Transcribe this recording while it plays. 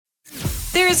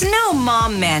There's no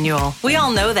mom manual. We all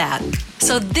know that.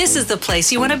 So this is the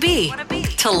place you want to be.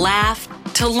 To laugh,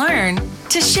 to learn,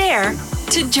 to share,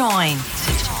 to join.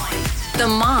 The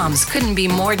moms couldn't be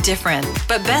more different,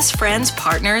 but best friends,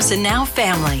 partners, and now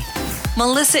family.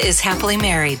 Melissa is happily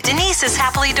married. Denise is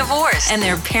happily divorced. And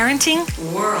they're parenting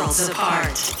worlds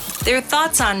apart. Their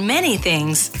thoughts on many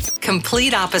things,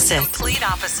 complete opposite.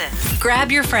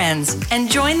 Grab your friends and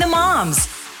join the moms.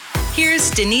 Here's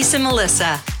Denise and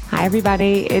Melissa. Hi,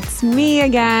 everybody. It's me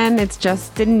again. It's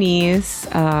just Denise.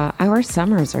 Our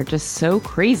summers are just so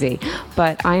crazy,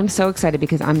 but I am so excited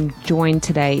because I'm joined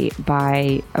today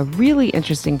by a really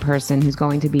interesting person who's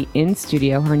going to be in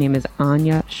studio. Her name is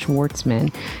Ania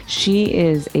Schwartzman. She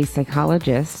is a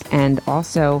psychologist and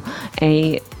also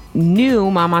a new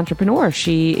mom entrepreneur.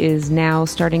 She is now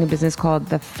starting a business called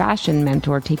The Fashion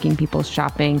Mentor, taking people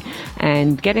shopping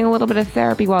and getting a little bit of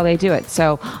therapy while they do it.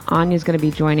 So Anya is going to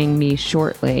be joining me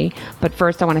shortly. But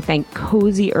first, I want to thank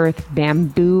Cozy Earth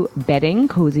Bamboo Bedding.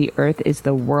 Cozy Earth is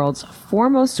the world's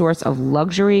foremost source of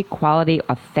luxury, quality,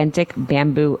 authentic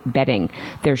bamboo bedding.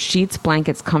 Their sheets,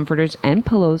 blankets, comforters, and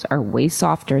pillows are way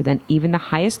softer than even the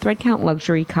highest thread count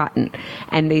luxury cotton.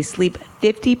 And they sleep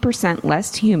 50%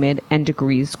 less humid and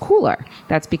degrees cooler.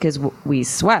 That's because we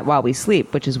sweat while we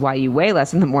sleep, which is why you weigh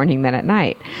less in the morning than at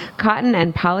night. Cotton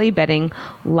and poly bedding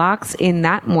locks in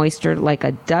that moisture like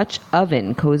a Dutch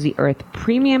oven. Cozy Earth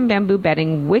premium bamboo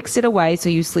bedding wicks it away so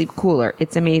you sleep cooler.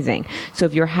 It's amazing. So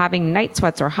if you're having night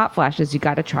sweats or hot flashes, you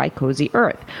got to try Cozy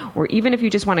Earth. Or even if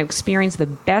you just want to experience the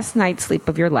best night's sleep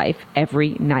of your life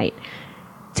every night.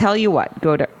 Tell you what,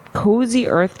 go to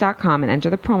CozyEarth.com and enter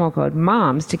the promo code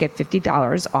MOMS to get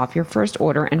 $50 off your first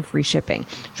order and free shipping.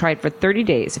 Try it for 30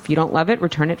 days. If you don't love it,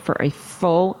 return it for a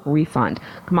full refund.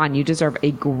 Come on, you deserve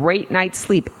a great night's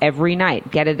sleep every night.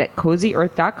 Get it at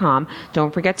CozyEarth.com.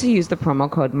 Don't forget to use the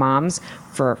promo code MOMS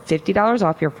for $50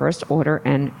 off your first order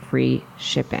and free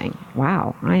shipping.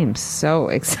 Wow, I am so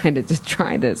excited to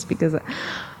try this because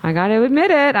I got to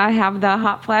admit it, I have the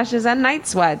hot flashes and night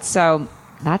sweats. So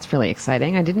that's really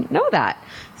exciting. I didn't know that.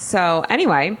 So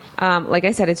anyway, like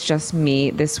I said, it's just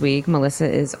me this week.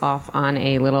 Melissa is off on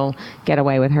a little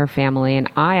getaway with her family, and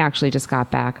I actually just got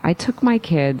back. I took my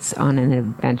kids on an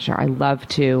adventure. I love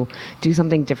to do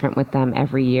something different with them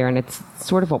every year, and it's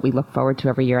sort of what we look forward to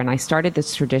every year. And I started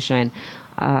this tradition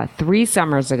 2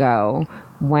 summers ago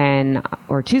when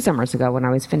I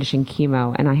was finishing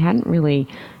chemo, and I hadn't really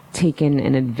taken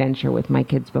an adventure with my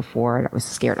kids before. I was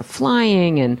scared of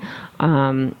flying, and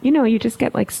you just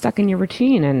get like stuck in your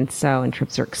routine, and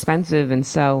trips are expensive. And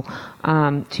so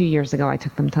 2 years ago I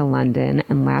took them to London,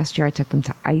 and last year I took them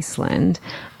to Iceland,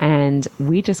 and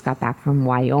we just got back from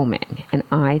Wyoming, and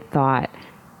I thought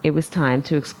it was time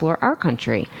to explore our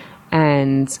country,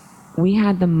 and we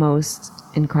had the most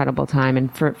incredible time.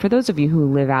 And for those of you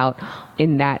who live out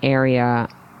in that area,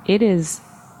 it is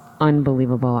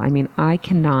unbelievable. I mean, I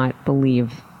cannot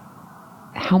believe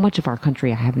how much of our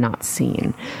country I have not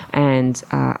seen. And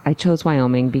I chose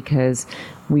Wyoming because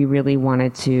we really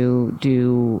wanted to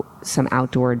do some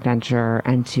outdoor adventure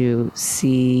and to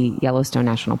see Yellowstone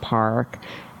National Park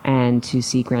and to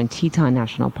see Grand Teton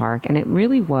National Park. And it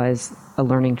really was a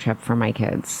learning trip for my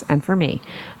kids and for me.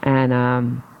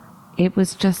 And it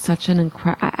was just such an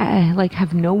incredible, I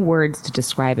have no words to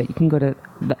describe it. You can go to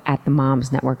at the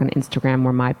Moms Network on Instagram,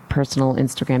 or my personal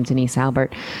Instagram, Denise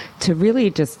Albert, to really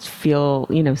just feel,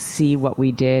 see what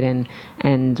we did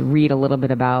and read a little bit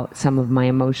about some of my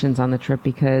emotions on the trip,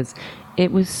 because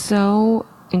it was so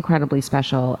incredibly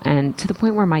special, and to the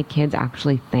point where my kids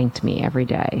actually thanked me every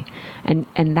day. And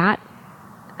that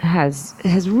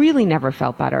has really never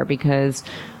felt better, because,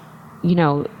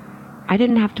 I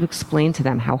didn't have to explain to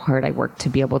them how hard I worked to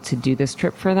be able to do this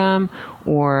trip for them,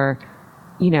 or,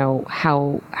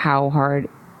 how hard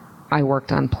I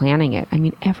worked on planning it. I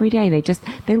mean, every day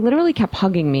they literally kept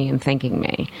hugging me and thanking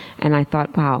me. And I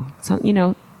thought, wow, so, you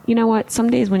know what? Some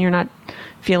days when you're not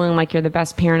feeling like you're the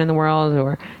best parent in the world,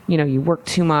 or, you work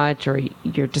too much, or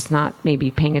you're just not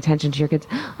maybe paying attention to your kids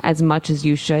as much as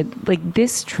you should. Like,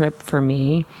 this trip for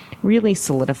me really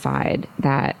solidified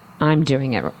that I'm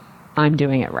doing it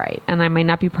right. And I might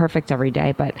not be perfect every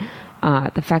day, but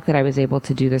the fact that I was able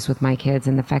to do this with my kids,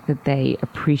 and the fact that they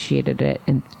appreciated it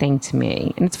and thanked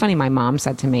me. And it's funny, my mom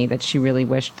said to me that she really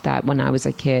wished that when I was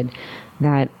a kid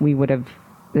that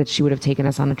she would have taken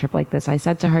us on a trip like this. I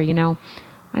said to her,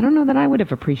 I don't know that I would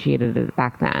have appreciated it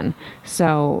back then.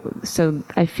 So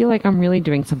I feel like I'm really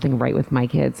doing something right with my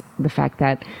kids. The fact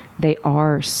that they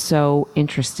are so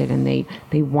interested, and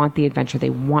they want the adventure. They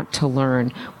want to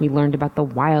learn. We learned about the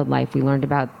wildlife. We learned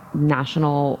about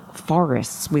national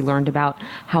forests. We learned about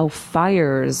how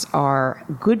fires are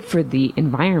good for the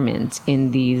environment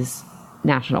in these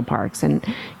national parks. And,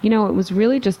 it was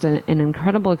really just an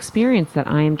incredible experience that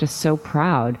I am just so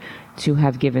proud to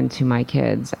have given to my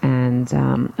kids. And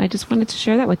I just wanted to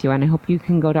share that with you. And I hope you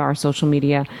can go to our social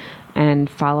media and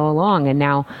follow along. And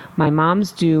now my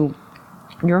moms do.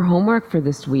 Your homework for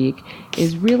this week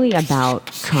is really about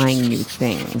trying new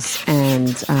things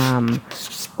and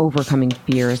overcoming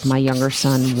fears. My younger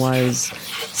son is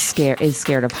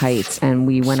scared of heights, and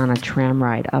we went on a tram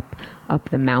ride up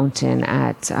the mountain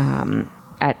at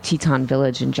Teton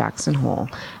Village in Jackson Hole.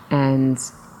 And,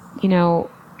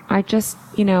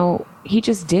 he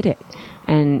just did it.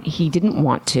 And he didn't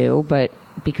want to, but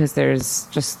because there's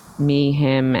just me,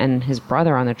 him, and his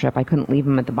brother on the trip, I couldn't leave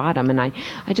him at the bottom. And I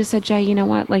just said, Jay, you know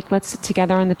what? Let's sit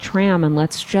together on the tram and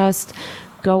let's just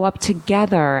go up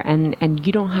together. And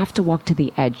you don't have to walk to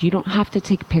the edge. You don't have to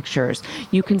take pictures.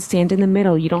 You can stand in the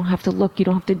middle. You don't have to look. You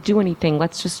don't have to do anything.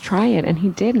 Let's just try it. And he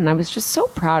did. And I was just so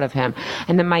proud of him.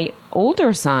 And then my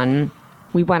older son,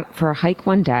 we went for a hike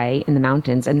one day in the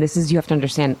mountains, and this is, you have to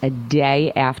understand, a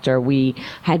day after we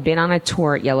had been on a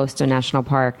tour at Yellowstone National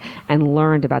Park and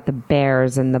learned about the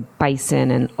bears and the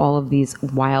bison and all of these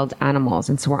wild animals.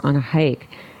 And so we're on a hike,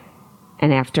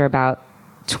 and after about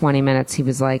 20 minutes, he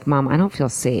was like, Mom, I don't feel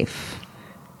safe.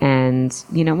 And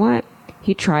you know what?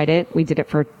 He tried it. We did it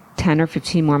for 10 or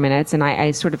 15 more minutes. And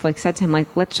I sort of said to him,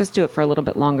 let's just do it for a little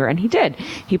bit longer. And he did.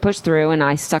 He pushed through, and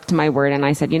I stuck to my word. And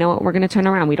I said, you know what? We're going to turn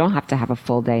around. We don't have to have a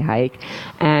full day hike.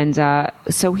 And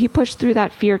so he pushed through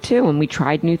that fear too. And we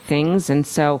tried new things. And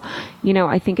so,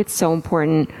 I think it's so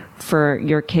important for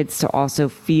your kids to also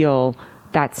feel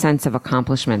that sense of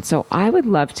accomplishment. So I would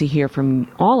love to hear from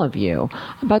all of you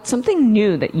about something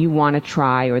new that you want to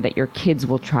try or that your kids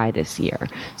will try this year.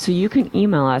 So you can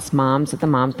email us,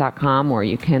 moms@themoms.com, or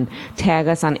you can tag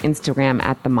us on Instagram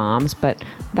 @themoms. But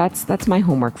that's my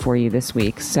homework for you this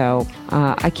week. So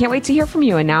I can't wait to hear from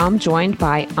you. And now I'm joined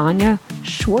by Ania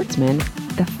Schwartzman,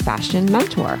 the fashion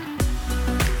mentor.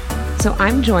 So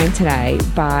I'm joined today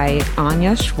by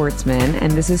Ania Schwartzman,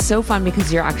 and this is so fun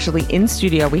because you're actually in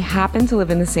studio. We happen to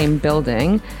live in the same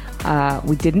building.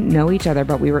 We didn't know each other,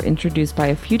 but we were introduced by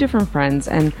a few different friends.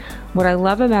 And what I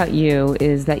love about you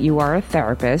is that you are a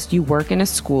therapist. You work in a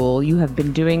school. You have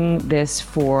been doing this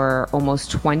for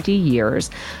almost 20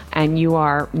 years, and you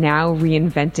are now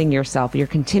reinventing yourself. You're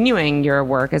continuing your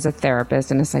work as a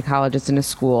therapist and a psychologist in a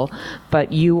school,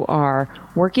 but you are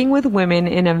working with women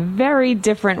in a very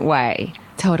different way.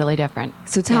 Totally different.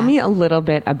 So tell me a little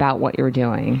bit about what you're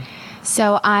doing.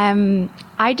 So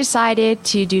I decided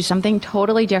to do something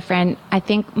totally different. I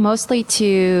think mostly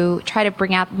to try to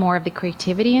bring out more of the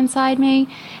creativity inside me.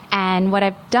 And what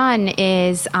I've done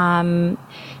is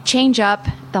change up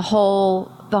the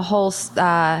whole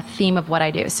theme of what I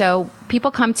do. So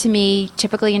people come to me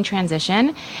typically in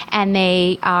transition, and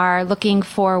they are looking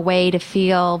for a way to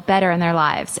feel better in their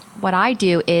lives. What I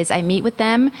do is I meet with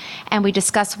them, and we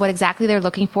discuss what exactly they're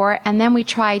looking for, and then we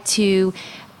try to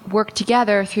work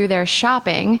together through their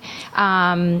shopping.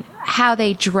 How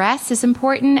they dress is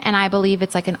important, and I believe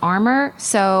it's like an armor.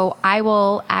 So I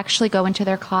will actually go into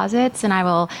their closets and I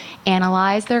will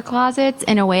analyze their closets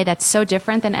in a way that's so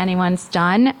different than anyone's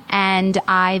done. And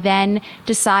I then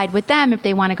decide with them if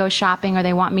they want to go shopping or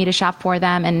they want me to shop for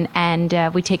them,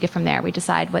 and we take it from there. We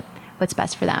decide what's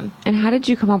best for them. And how did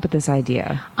you come up with this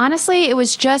idea? Honestly, it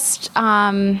was just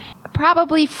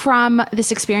probably from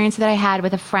this experience that I had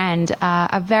with a friend.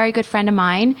 A very good friend of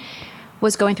mine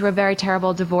was going through a very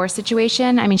terrible divorce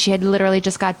situation. I mean, she had literally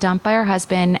just got dumped by her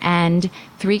husband and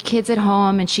 3 kids at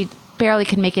home, and she barely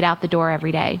could make it out the door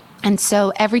every day. And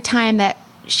so every time that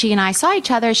she and I saw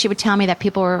each other, she would tell me that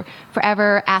people were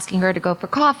forever asking her to go for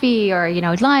coffee or,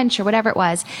 lunch or whatever it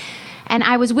was. And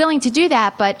I was willing to do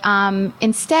that, but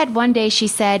instead one day she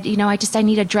said, I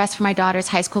need a dress for my daughter's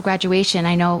high school graduation.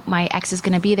 I know my ex is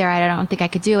going to be there. I don't think I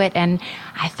could do it. And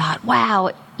I thought,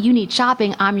 wow, you need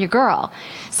shopping. I'm your girl.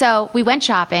 So we went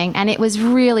shopping, and it was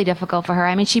really difficult for her.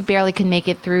 I mean, she barely could make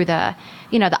it through the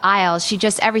aisles.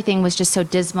 Everything was just so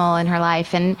dismal in her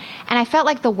life. And I felt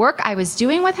like the work I was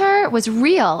doing with her was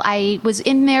real. I was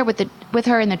in there with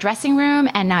her in the dressing room,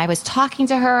 and I was talking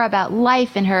to her about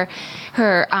life and her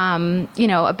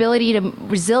ability to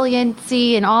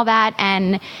resiliency and all that.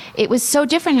 And it was so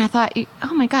different. I thought,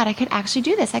 oh my God, I could actually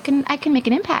do this. I can make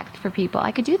an impact for people.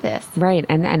 I could do this. Right.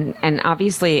 And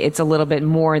obviously it's a little bit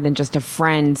more than just a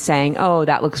friend saying, oh,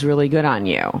 that looks really good on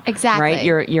you.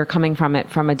 Exactly. Right. You're coming from it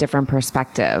from a different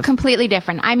perspective. Completely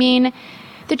different. I mean,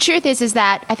 the truth is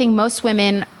that I think most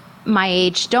women my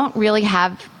age don't really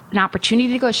have an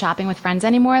opportunity to go shopping with friends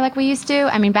anymore like we used to.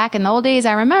 I mean, back in the old days,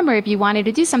 I remember if you wanted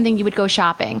to do something, you would go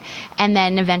shopping and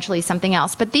then eventually something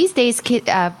else. But these days,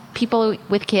 people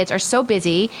with kids are so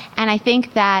busy. And I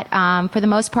think that for the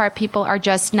most part, people are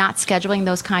just not scheduling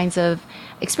those kinds of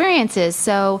experiences.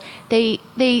 So they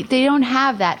don't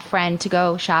have that friend to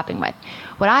go shopping with.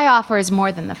 What I offer is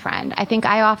more than the friend. I think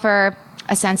I offer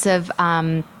a sense of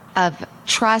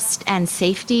trust and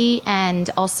safety, and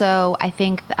also I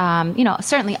think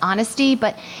certainly honesty,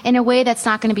 but in a way that's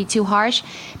not going to be too harsh.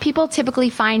 People typically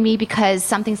find me because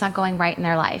something's not going right in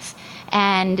their life,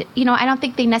 and I don't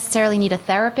think they necessarily need a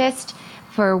therapist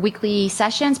for weekly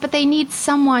sessions, but they need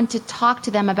someone to talk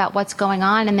to them about what's going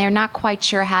on, and they're not quite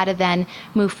sure how to then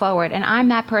move forward. And I'm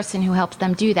that person who helps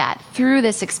them do that through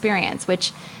this experience,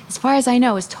 which, as far as I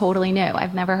know, is totally new.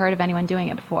 I've never heard of anyone doing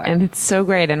it before. And it's so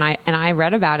great. And I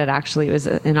read about it, actually. It was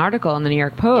an article in the New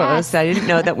York Post. Yes. I didn't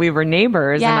know that we were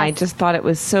neighbors. Yes. And I just thought it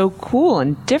was so cool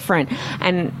and different.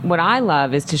 And what I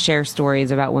love is to share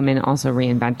stories about women also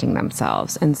reinventing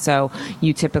themselves. And so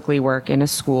you typically work in a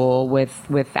school with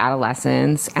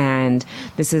adolescents, and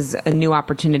this is a new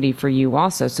opportunity for you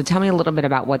also. So tell me a little bit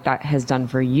about what that has done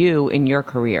for you in your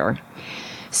career.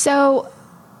 So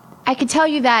I could tell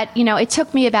you that, it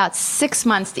took me about 6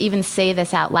 months to even say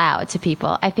this out loud to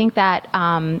people. I think that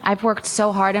I've worked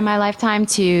so hard in my lifetime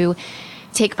to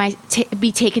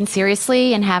be taken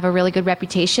seriously and have a really good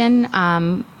reputation.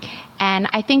 And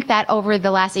I think that over the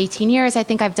last 18 years, I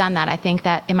think I've done that. I think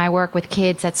that in my work with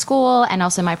kids at school and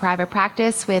also my private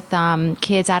practice with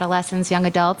kids, adolescents, young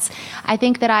adults, I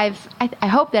think that I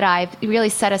hope that I've really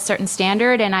set a certain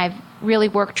standard, and I've really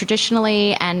worked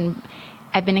traditionally, and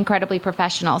I've been incredibly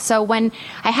professional. So when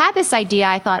I had this idea,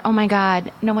 I thought, oh my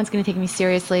God, no one's going to take me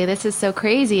seriously. This is so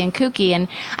crazy and kooky. And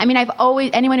I mean,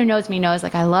 anyone who knows me knows,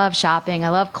 I love shopping. I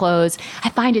love clothes. I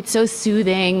find it so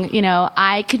soothing.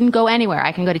 I couldn't go anywhere.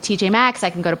 I can go to TJ Maxx.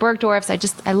 I can go to Bergdorf's.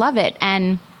 I love it.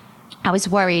 And I was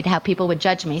worried how people would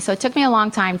judge me. So it took me a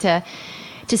long time to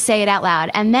say it out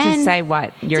loud. And then to say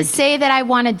what? To say that I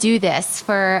want to do this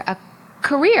for a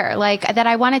career, that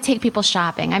I want to take people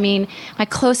shopping. I mean, my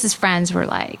closest friends were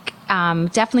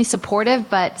definitely supportive,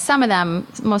 but some of them,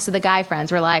 most of the guy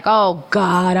friends were like, oh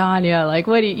God, Ania,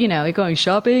 what you're going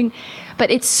shopping? But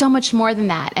it's so much more than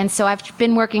that. And so I've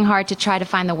been working hard to try to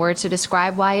find the words to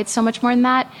describe why it's so much more than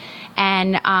that.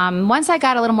 And once I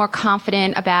got a little more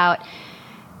confident about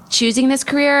choosing this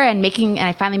career and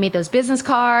I finally made those business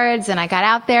cards, and I got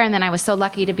out there, and then I was so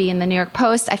lucky to be in the New York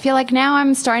Post. I feel like now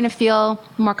I'm starting to feel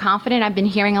more confident. I've been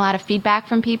hearing a lot of feedback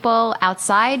from people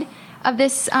outside of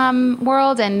this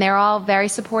world, and they're all very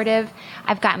supportive.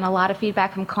 I've gotten a lot of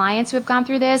feedback from clients who have gone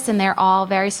through this, and they're all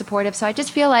very supportive. So I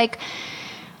just feel like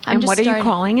And what are you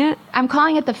calling it? I'm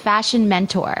calling it the Fashion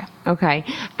Mentor. Okay.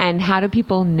 And how do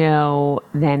people know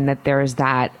then that there's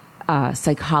that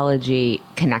psychology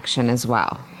connection as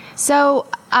well? So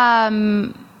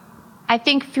I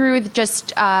think through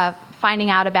just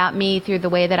finding out about me through the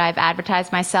way that I've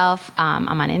advertised myself, I'm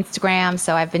on Instagram,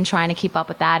 so I've been trying to keep up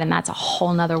with that, and that's a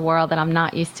whole nother world that I'm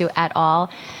not used to at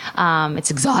all. It's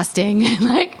exhausting,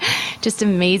 just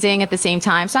amazing at the same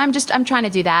time. So I'm trying to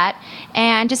do that,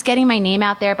 and just getting my name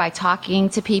out there by talking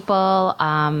to people,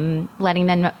 letting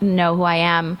them know who I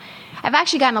am. I've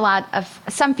actually gotten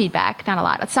some feedback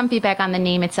on the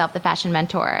name itself, the Fashion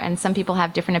Mentor, and some people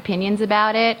have different opinions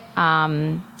about it.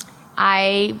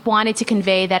 I wanted to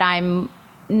convey that I'm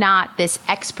not this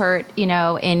expert,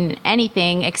 in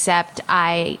anything, except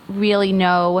I really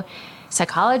know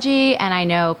psychology and I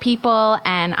know people,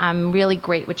 and I'm really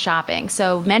great with shopping.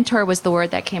 So mentor was the word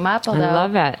that came up. Although I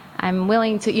love it. I'm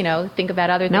willing to, think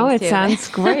about other things No, it too. sounds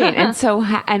great. And so,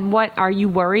 and what are you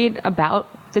worried about?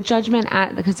 The judgment,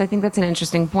 because I think that's an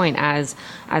interesting point as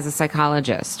a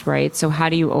psychologist, right? So how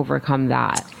do you overcome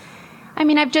that? I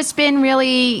mean, I've just been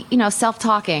really,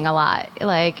 self-talking a lot.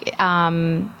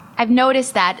 I've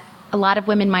noticed that a lot of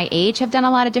women my age have done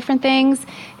a lot of different things.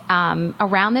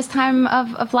 Around this time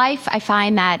of life, I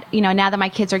find that, now that my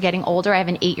kids are getting older, I have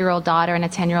an 8-year-old daughter and a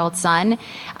 10-year-old son.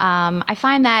 I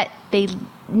find that they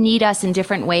need us in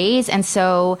different ways. And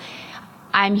so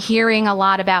I'm hearing a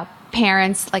lot about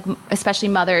parents, especially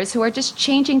mothers, who are just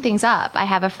changing things up. I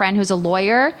have a friend who's a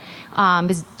lawyer,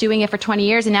 is doing it for 20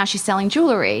 years, and now she's selling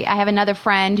jewelry. I have another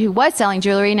friend who was selling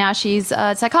jewelry, now she's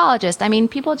a psychologist. I mean,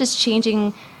 people just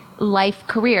changing life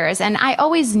careers. And I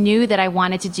always knew that I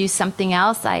wanted to do something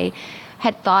else. I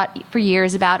had thought for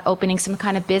years about opening some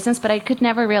kind of business, but I could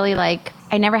never really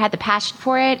I never had the passion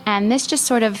for it. And this just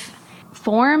sort of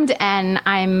formed, and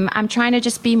I'm trying to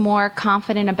just be more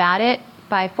confident about it.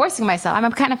 by forcing myself.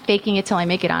 I'm kind of faking it till I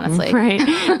make it, honestly. Right.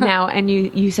 Now, and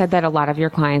you said that a lot of your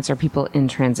clients are people in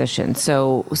transition.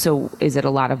 So is it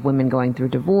a lot of women going through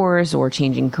divorce or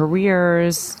changing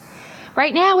careers?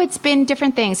 Right now, it's been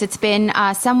different things. It's been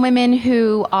some women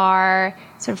who are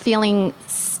sort of feeling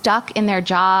stuck in their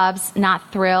jobs, not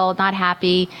thrilled, not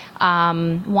happy,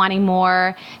 wanting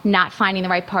more, not finding the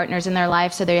right partners in their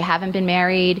life, so they haven't been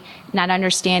married, not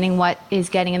understanding what is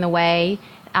getting in the way.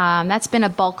 That's been a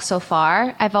bulk so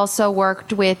far. I've also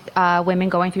worked with women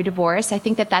going through divorce. I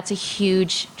think that that's a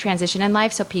huge transition in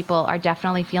life, so people are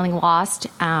definitely feeling lost.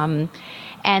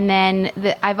 And then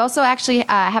I've also actually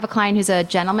have a client who's a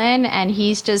gentleman, and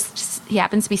he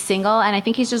happens to be single, and I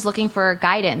think he's just looking for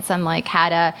guidance on like how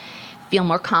to feel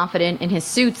more confident in his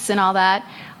suits and all that.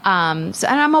 And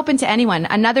I'm open to anyone.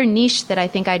 Another niche that I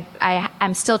think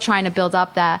I'm still trying to build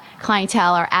up the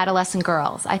clientele are adolescent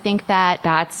girls. I think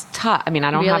that's tough. I mean,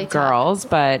 I don't really have girls,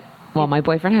 but my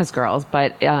boyfriend has girls,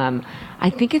 but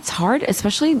I think it's hard,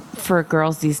 especially for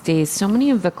girls these days. So many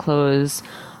of the clothes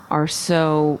are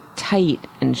so tight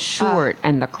and short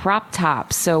and the crop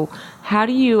tops. So how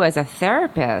do you, as a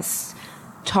therapist,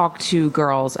 talk to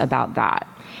girls about that?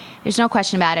 There's no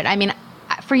question about it. I mean,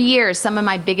 for years, some of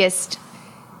my biggest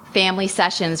family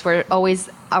sessions were always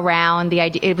around the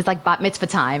idea. It was like bat mitzvah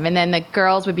time. And then the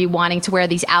girls would be wanting to wear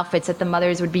these outfits that the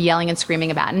mothers would be yelling and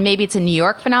screaming about. And maybe it's a New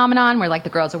York phenomenon where like the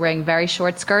girls are wearing very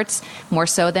short skirts, more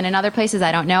so than in other places.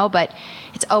 I don't know. But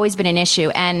it's always been an issue.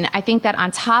 And I think that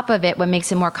on top of it, what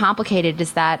makes it more complicated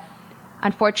is that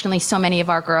unfortunately so many of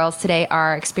our girls today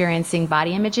are experiencing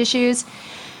body image issues.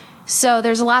 So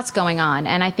there's lots going on.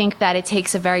 And I think that it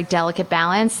takes a very delicate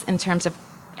balance in terms of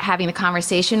having the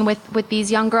conversation with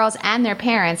these young girls and their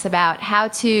parents about how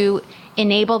to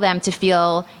enable them to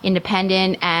feel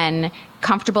independent and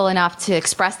comfortable enough to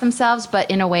express themselves, but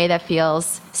in a way that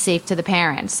feels safe to the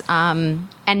parents, and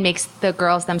makes the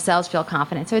girls themselves feel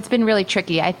confident. So it's been really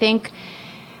tricky. I think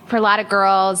for a lot of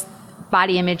girls,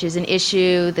 body image is an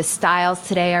issue. The styles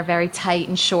today are very tight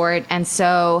and short. And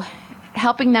so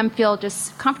helping them feel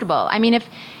just comfortable. I mean, if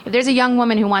there's a young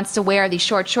woman who wants to wear these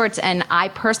short shorts, and I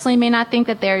personally may not think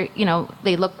that they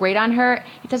look great on her,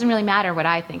 it doesn't really matter what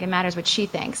I think. It matters what she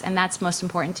thinks, and that's most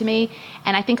important to me.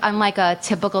 And I think unlike a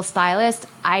typical stylist,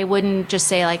 I wouldn't just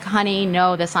say like, honey,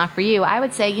 no, that's not for you. I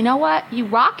would say, you know what? You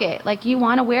rock it. Like, you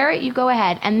want to wear it, you go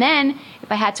ahead. And then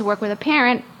if I had to work with a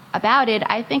parent about it,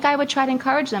 I think I would try to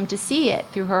encourage them to see it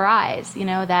through her eyes,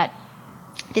 that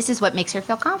this is what makes her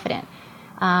feel confident.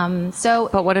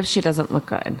 But what if she doesn't look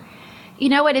good? You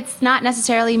know what? It's not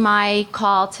necessarily my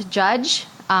call to judge.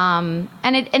 And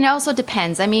it also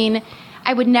depends. I mean,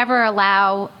 I would never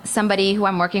allow somebody who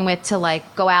I'm working with to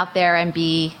like go out there and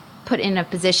be put in a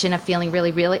position of feeling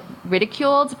really, really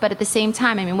ridiculed. But at the same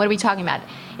time, I mean, what are we talking about?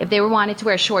 If they wanted to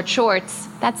wear short shorts,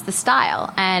 that's the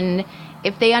style. And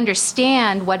if they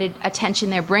understand what attention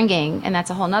they're bringing, and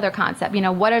that's a whole nother concept,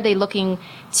 what are they looking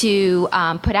to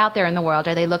put out there in the world?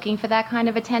 Are they looking for that kind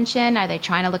of attention? Are they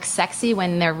trying to look sexy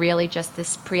when they're really just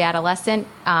this pre-adolescent?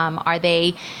 Are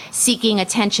they seeking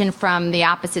attention from the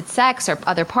opposite sex or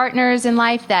other partners in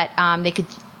life that they could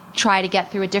try to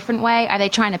get through a different way? Are they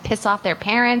trying to piss off their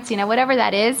parents? Whatever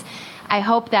that is, I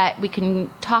hope that we can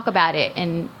talk about it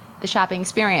in the shopping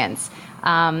experience.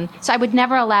 So I would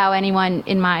never allow anyone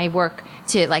in my work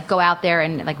to like go out there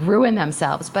and like ruin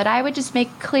themselves. But I would just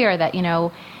make clear that,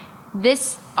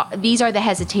 these are the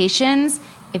hesitations.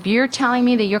 If you're telling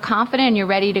me that you're confident and you're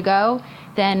ready to go,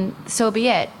 then so be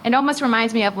it. It almost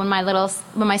reminds me of when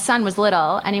my son was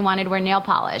little and he wanted to wear nail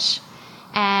polish.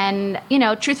 And,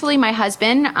 truthfully, my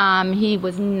husband, he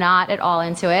was not at all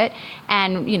into it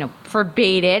and,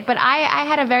 forbade it. But I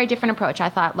had a very different approach. I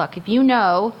thought, look, if you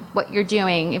know what you're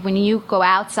doing, when you go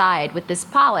outside with this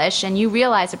polish and you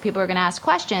realize that people are going to ask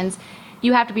questions,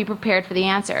 you have to be prepared for the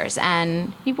answers.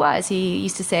 And he was. He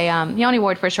used to say, he only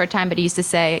wore it for a short time, but he used to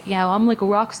say, I'm like a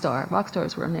rock star. Rock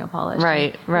stars wear nail polish.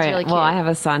 Right. Really well, I have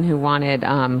a son who wanted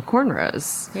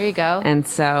cornrows. There you go. And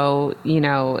so,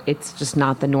 it's just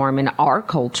not the norm in our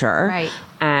culture. Right.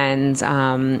 And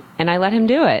I let him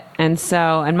do it.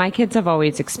 And my kids have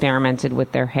always experimented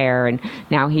with their hair, and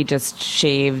now he just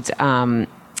shaved a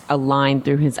line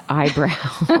through his eyebrow.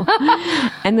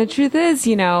 And the truth is,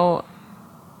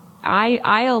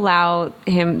 I allow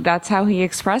him, that's how he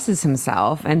expresses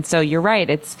himself. And so you're right.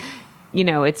 It's,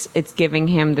 it's giving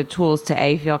him the tools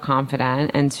to feel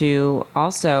confident, and to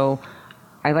also,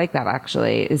 I like that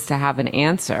actually, is to have an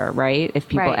answer, right? If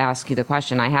people ask you the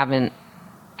question. I haven't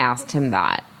asked him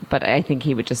that, but I think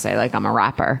he would just say like, I'm a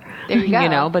rapper. There you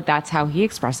go. But that's how he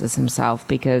expresses himself,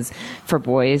 because for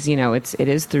boys, it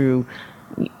is through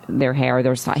their hair.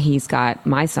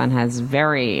 My son has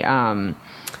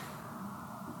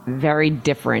very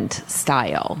different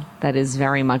style that is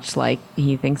very much like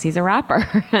he thinks he's a rapper.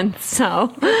 And so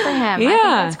good for him. I think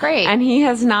that's great. And he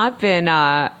has not been,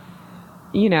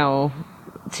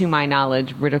 to my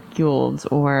knowledge, ridiculed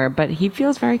but he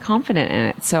feels very confident in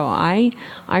it. So I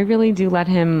really do let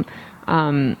him,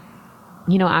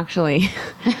 actually,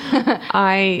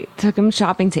 I took him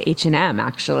shopping to H&M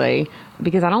actually,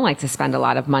 because I don't like to spend a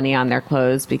lot of money on their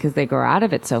clothes because they grow out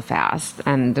of it so fast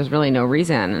and there's really no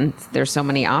reason. And there's so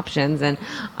many options. And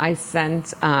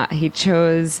he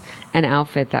chose an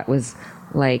outfit that was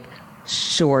like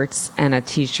shorts and a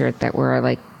t-shirt that were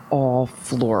like all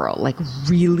floral, like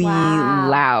really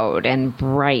loud and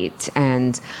bright.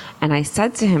 And I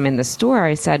said to him in the store,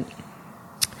 I said,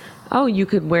 oh, you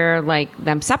could wear like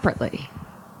them separately.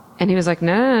 And he was like,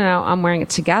 no, I'm wearing it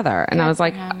together. And I was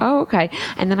like, oh, okay.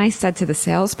 And then I said to the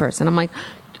salesperson, I'm like,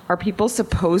 are they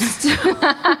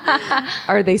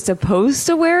supposed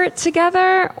to wear it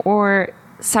together or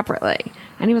separately?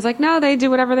 And he was like, no, they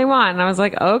do whatever they want. And I was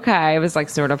like, okay. I was like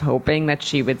sort of hoping that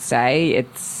she would say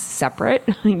it's separate,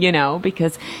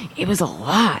 because it was a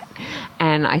lot.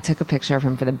 And I took a picture of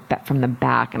him from the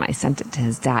back and I sent it to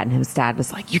his dad. And his dad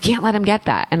was like, you can't let him get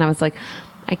that. And I was like,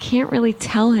 I can't really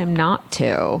tell him not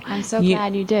to. I'm so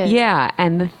glad you did. Yeah.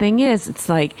 And the thing is, it's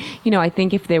like, I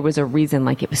think if there was a reason,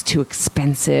 like it was too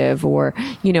expensive or,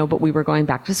 but we were going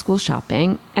back to school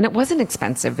shopping and it wasn't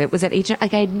expensive. It was at H&M.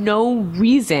 Like I had no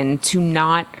reason to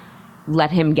not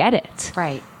let him get it.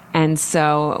 Right. And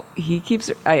so he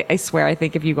keeps, I swear, I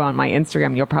think if you go on my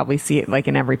Instagram, you'll probably see it like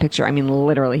in every picture. I mean,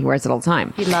 literally, he wears it all the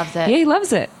time. He loves it. Yeah, he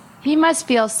loves it. He must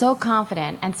feel so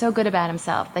confident and so good about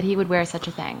himself that he would wear such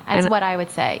a thing. That's what I would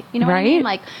say. You know what I mean?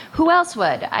 Like, who else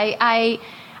would?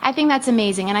 I think that's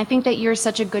amazing. And I think that you're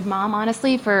such a good mom,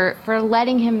 honestly, for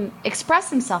letting him express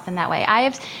himself in that way.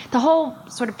 The whole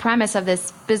sort of premise of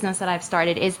this business that I've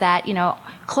started is that,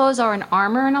 clothes are an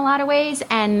armor in a lot of ways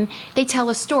and they tell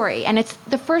a story. And it's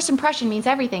the first impression means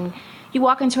everything. You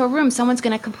walk into a room, someone's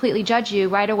going to completely judge you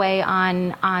right away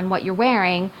on what you're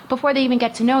wearing before they even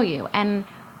get to know you. And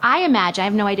I imagine, I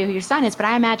have no idea who your son is, but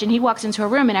I imagine he walks into a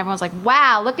room and everyone's like,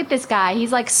 wow, look at this guy.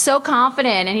 He's like so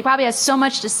confident and he probably has so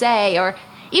much to say. Or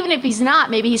even if he's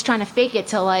not, maybe he's trying to fake it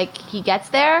till like he gets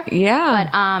there. Yeah.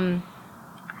 But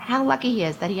how lucky he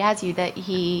is that he has you, that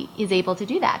he is able to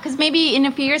do that. Because maybe in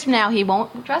a few years from now, he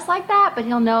won't dress like that, but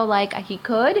he'll know like he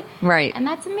could. Right. And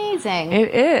that's amazing.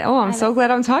 It is. Oh, I'm so glad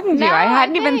I'm talking to you. I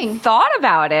hadn't even thought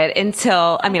about it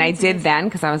until, I did then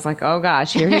because I was like, oh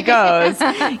gosh, here he goes, but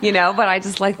I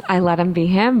just I let him be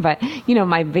him. But,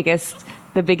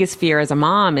 the biggest fear as a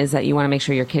mom is that you want to make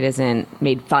sure your kid isn't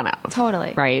made fun of.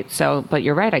 Totally. Right. So, but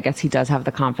you're right. I guess he does have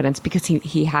the confidence because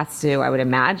he has to, I would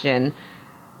imagine,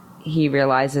 he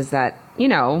realizes that,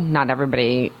 not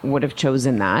everybody would have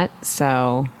chosen that.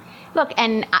 So, look,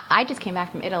 and I just came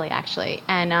back from Italy, actually.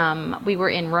 And we were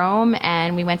in Rome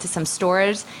and we went to some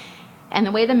stores. And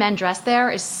the way the men dress there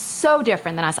is so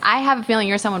different than us. I have a feeling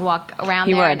your son would walk around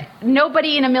he there. Would.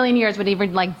 Nobody in a million years would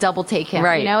even double take him.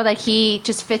 Right. Like he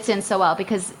just fits in so well.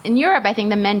 Because in Europe, I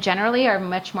think the men generally are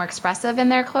much more expressive in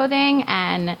their clothing.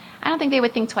 And I don't think they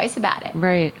would think twice about it.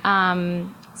 Right.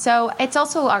 So it's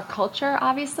also our culture,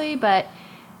 obviously, but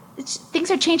things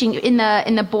are changing. In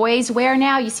the boys' wear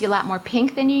now, you see a lot more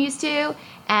pink than you used to.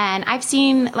 And I've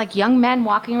seen young men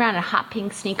walking around in hot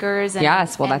pink sneakers.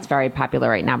 Yes, that's very popular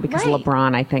right now because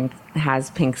LeBron, I think,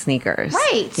 has pink sneakers.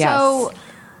 Right. Yes. So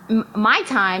my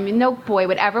time, no boy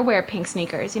would ever wear pink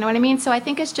sneakers. You know what I mean? So I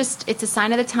think it's a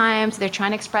sign of the times. They're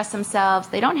trying to express themselves.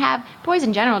 Boys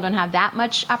in general don't have that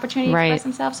much opportunity to express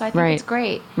themselves. So I think it's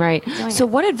great. Right. So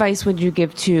what advice would you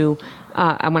give to,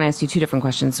 I want to ask you two different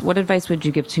questions. What advice would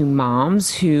you give to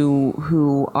moms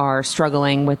who are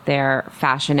struggling with their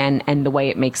fashion and the way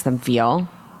it makes them feel?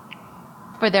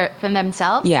 For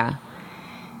themselves? Yeah.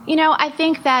 I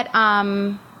think that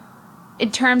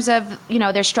in terms of,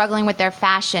 they're struggling with their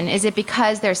fashion, is it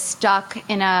because they're stuck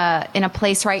in a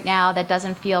place right now that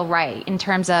doesn't feel right? In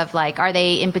terms of are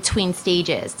they in between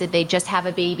stages? Did they just have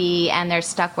a baby and they're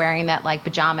stuck wearing that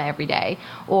pajama every day?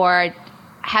 Or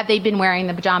have they been wearing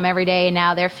the pajama every day and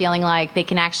now they're feeling like they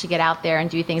can actually get out there and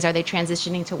do things? Are they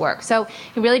transitioning to work? So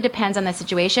it really depends on the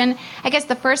situation. I guess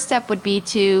the first step would be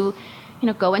to,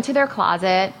 go into their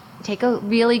closet, take a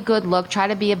really good look, try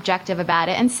to be objective about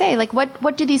it and say,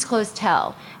 what do these clothes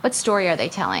tell? What story are they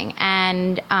telling?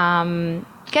 And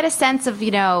get a sense of,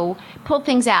 pull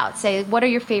things out. Say, what are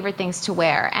your favorite things to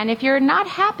wear? And if you're not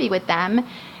happy with them,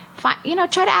 try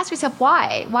to ask yourself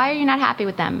why. Why are you not happy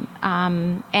with them?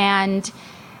 And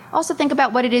also think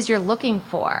about what it is you're looking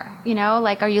for.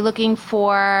 Like, are you looking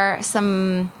for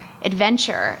some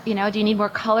adventure? Do you need more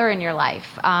color in your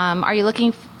life? Are you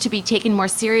looking to be taken more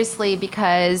seriously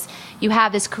because you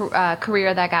have this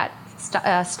career that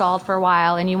got stalled for a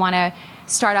while and you want to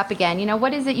start up again?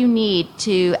 What is it you need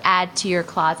to add to your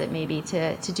closet maybe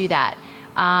to do that?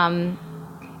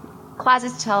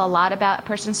 Closets tell a lot about a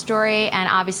person's story, and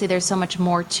obviously there's so much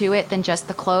more to it than just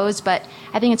the clothes, but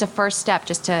I think it's a first step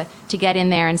just to get in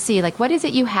there and see, like, what is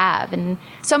it you have? And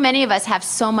so many of us have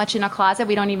so much in a closet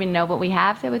we don't even know what we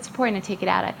have, so it's important to take it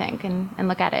out, I think, and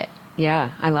look at it.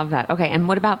 Yeah, I love that. Okay, and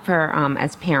what about for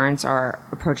as parents are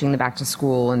approaching the back to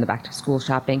school and the back to school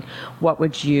shopping, what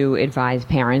would you advise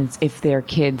parents if their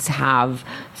kids have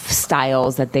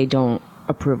styles that they don't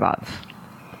approve of?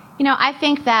 I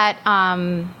think that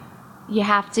you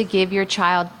have to give your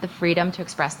child the freedom to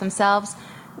express themselves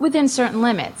within certain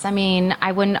limits. I mean,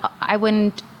 I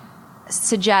wouldn't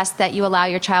suggest that you allow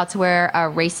your child to wear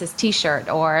a racist T-shirt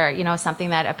or, something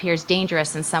that appears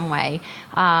dangerous in some way.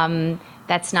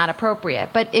 That's not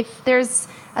appropriate. But if there's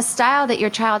a style that your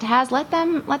child has, let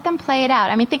them play it out.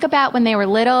 I mean, think about when they were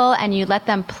little and you let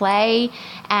them play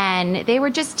and they were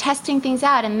just testing things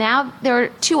out, and now they're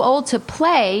too old to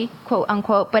play, quote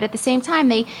unquote, but at the same time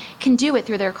they can do it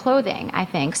through their clothing, I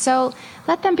think. So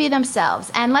let them be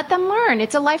themselves and let them learn.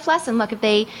 It's a life lesson. Look, if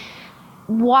they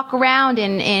walk around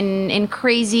in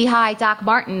crazy high Doc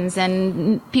Martens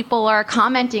and people are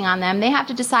commenting on them, they have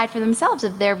to decide for themselves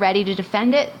if they're ready to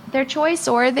defend their choice,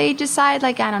 or they decide,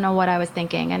 like, I don't know what I was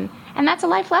thinking. And that's a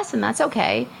life lesson. That's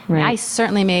okay. Right. I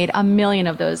certainly made a million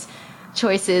of those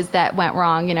choices that went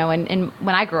wrong, and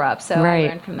when I grew up, so Right. I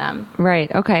learned from them.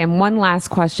 Right. Okay. And one last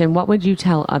question. What would you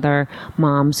tell other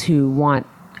moms who want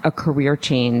a career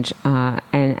change,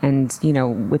 and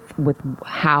with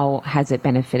how has it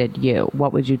benefited you?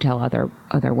 What would you tell other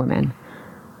women?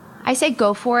 I say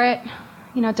go for it.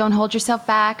 Don't hold yourself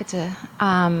back. It's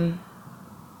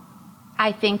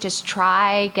I think just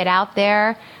try, get out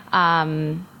there.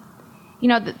 The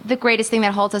greatest thing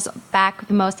that holds us back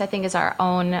the most, I think, is our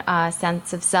own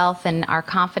sense of self and our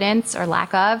confidence or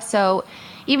lack of. So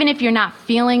even if you're not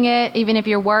feeling it, even if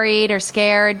you're worried or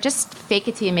scared, just fake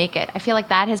it till you make it. I feel like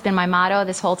that has been my motto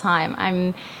this whole time.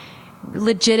 I'm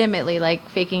legitimately like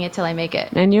faking it till I make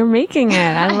it. And you're making it.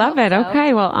 I love it. so.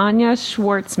 Okay. Well, Ania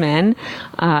Schwartzman,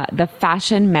 the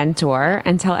fashion mentor,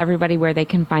 and tell everybody where they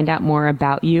can find out more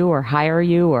about you or hire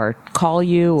you or call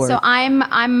you. Or... So I'm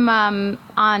on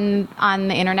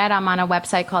the internet. I'm on a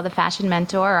website called The Fashion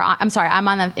Mentor. I'm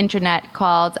on the internet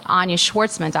called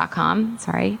AniaSchwartzman.com.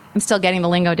 Sorry. I'm still getting the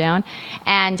lingo down.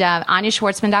 And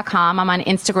AniaSchwartzman.com. I'm on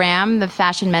Instagram, The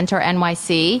Fashion Mentor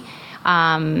NYC.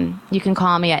 You can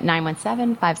call me at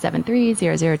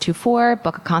 917-573-0024,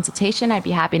 book a consultation. I'd be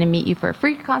happy to meet you for a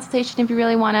free consultation if you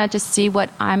really want to just see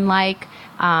what I'm like.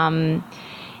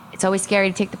 It's always scary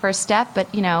to take the first step,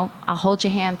 but I'll hold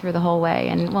your hand through the whole way,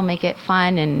 and we'll make it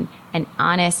fun and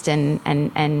honest,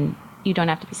 and you don't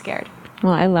have to be scared.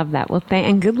 Well, I love that. Well,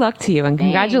 and good luck to you, and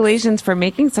congratulations for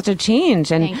making such a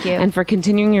change, and Thank you. and for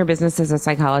continuing your business as a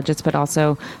psychologist, but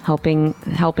also helping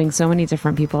so many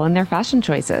different people in their fashion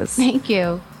choices. Thank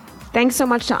you. Thanks so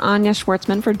much to Ania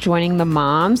Schwartzman for joining the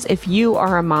Moms. If you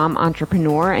are a mom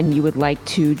entrepreneur and you would like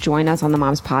to join us on the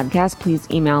Moms podcast, please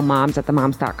email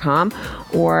moms@themoms.com,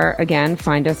 or again,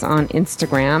 find us on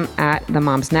Instagram at The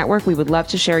Moms Network. We would love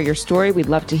to share your story. We'd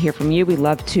love to hear from you. We'd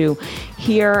love to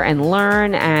hear and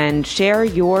learn and share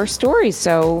your stories.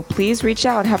 So please reach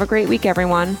out. Have a great week,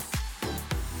 everyone.